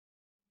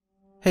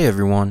Hey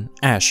everyone,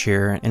 Ash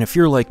here, and if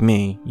you're like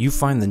me, you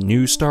find the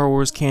new Star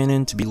Wars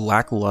canon to be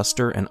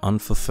lackluster and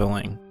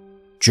unfulfilling.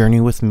 Journey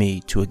with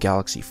me to a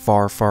galaxy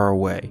far, far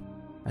away,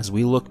 as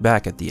we look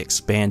back at the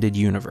expanded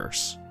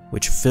universe,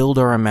 which filled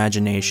our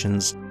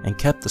imaginations and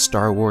kept the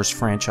Star Wars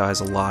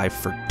franchise alive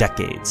for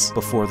decades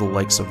before the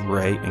likes of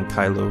Rey and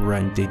Kylo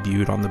Ren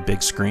debuted on the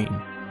big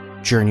screen.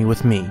 Journey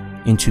with me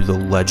into the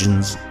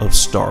legends of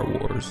Star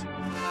Wars.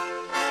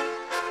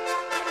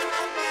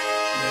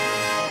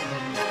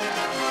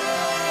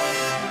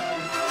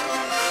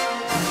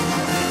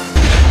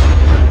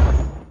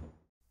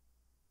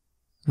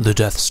 The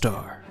Death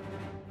Star.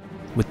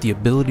 With the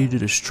ability to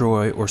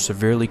destroy or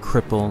severely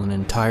cripple an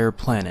entire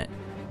planet,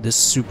 this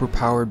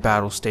superpowered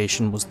battle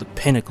station was the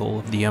pinnacle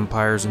of the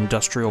Empire's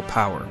industrial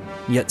power,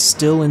 yet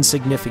still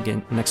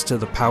insignificant next to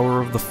the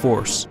power of the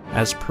Force,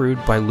 as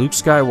proved by Luke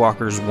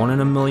Skywalker's 1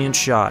 in a million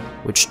shot,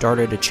 which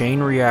started a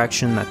chain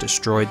reaction that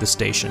destroyed the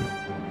station.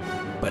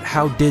 But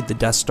how did the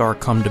Death Star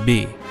come to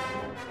be?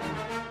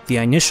 The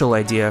initial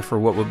idea for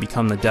what would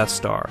become the Death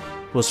Star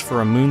was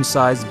for a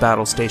moon-sized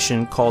battle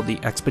station called the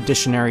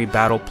Expeditionary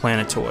Battle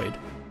Planetoid.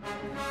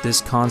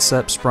 This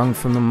concept sprung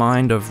from the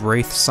mind of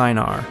Raith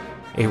Sinar,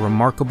 a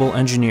remarkable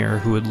engineer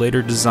who would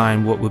later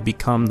design what would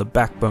become the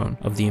backbone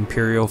of the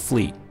Imperial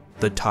fleet,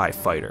 the TIE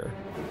Fighter.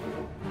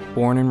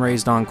 Born and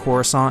raised on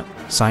Coruscant,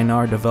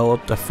 Sinar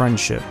developed a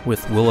friendship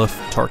with Wilf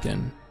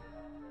Tarkin.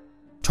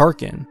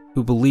 Tarkin,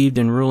 who believed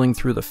in ruling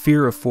through the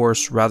fear of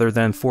Force rather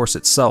than Force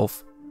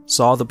itself,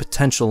 saw the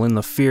potential in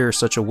the fear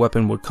such a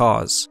weapon would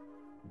cause.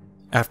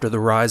 After the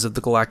rise of the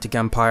Galactic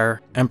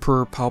Empire,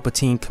 Emperor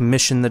Palpatine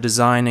commissioned the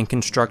design and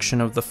construction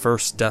of the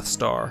first Death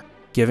Star,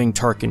 giving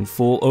Tarkin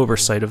full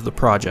oversight of the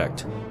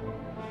project.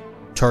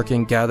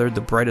 Tarkin gathered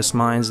the brightest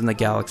minds in the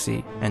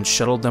galaxy and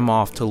shuttled them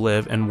off to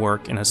live and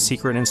work in a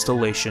secret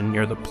installation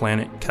near the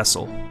planet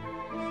Kessel.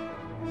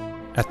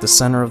 At the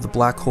center of the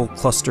black hole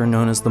cluster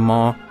known as the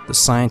Maw, the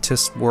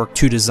scientists worked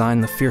to design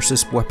the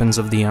fiercest weapons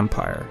of the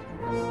Empire.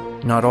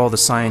 Not all the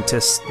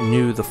scientists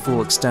knew the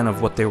full extent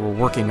of what they were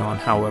working on,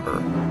 however.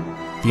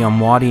 The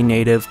Umwadi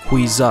native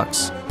Kui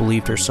Zux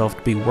believed herself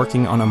to be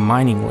working on a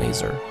mining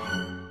laser.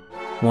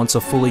 Once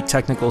a fully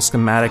technical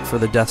schematic for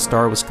the Death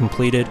Star was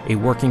completed, a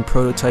working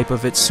prototype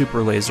of its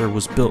super laser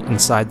was built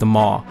inside the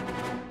Maw.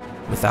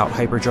 Without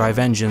hyperdrive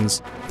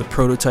engines, the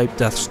prototype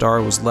Death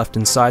Star was left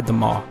inside the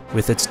Maw,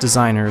 with its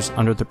designers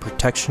under the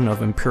protection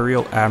of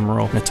Imperial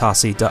Admiral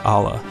Natasi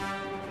Daala.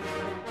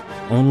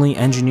 Only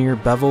engineer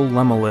Bevel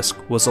Lemelisk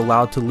was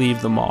allowed to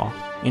leave the Maw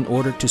in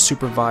order to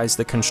supervise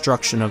the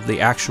construction of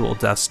the actual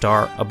Death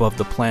Star above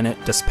the planet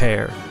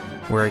Despair,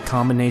 where a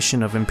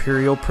combination of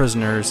Imperial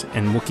prisoners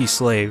and Wookiee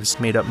slaves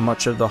made up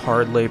much of the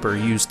hard labor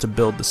used to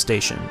build the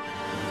station.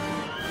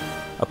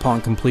 Upon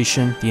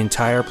completion, the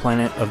entire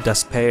planet of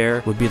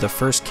Despair would be the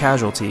first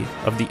casualty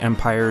of the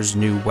Empire's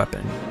new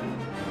weapon.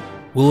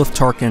 Wilf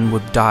Tarkin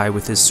would die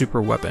with his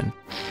super weapon,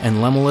 and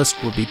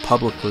Lemelisk would be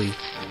publicly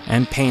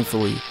and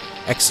painfully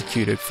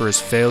executed for his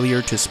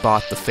failure to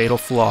spot the fatal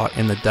flaw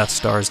in the Death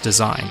Star's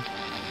design.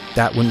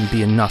 That wouldn't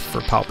be enough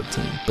for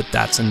Palpatine, but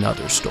that's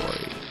another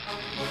story.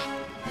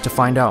 To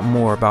find out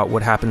more about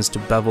what happens to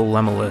Bevel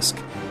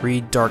Lemelisk,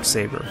 read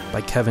Darksaber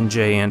by Kevin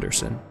J.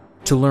 Anderson.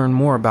 To learn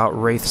more about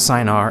Raith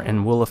Sinar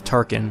and Wilf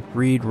Tarkin,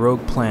 read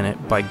Rogue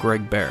Planet by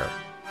Greg Bear.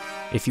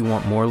 If you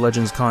want more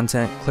Legends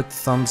content, click the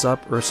thumbs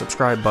up or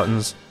subscribe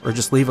buttons, or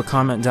just leave a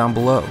comment down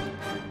below.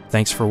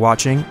 Thanks for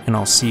watching, and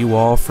I'll see you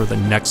all for the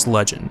next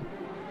Legend.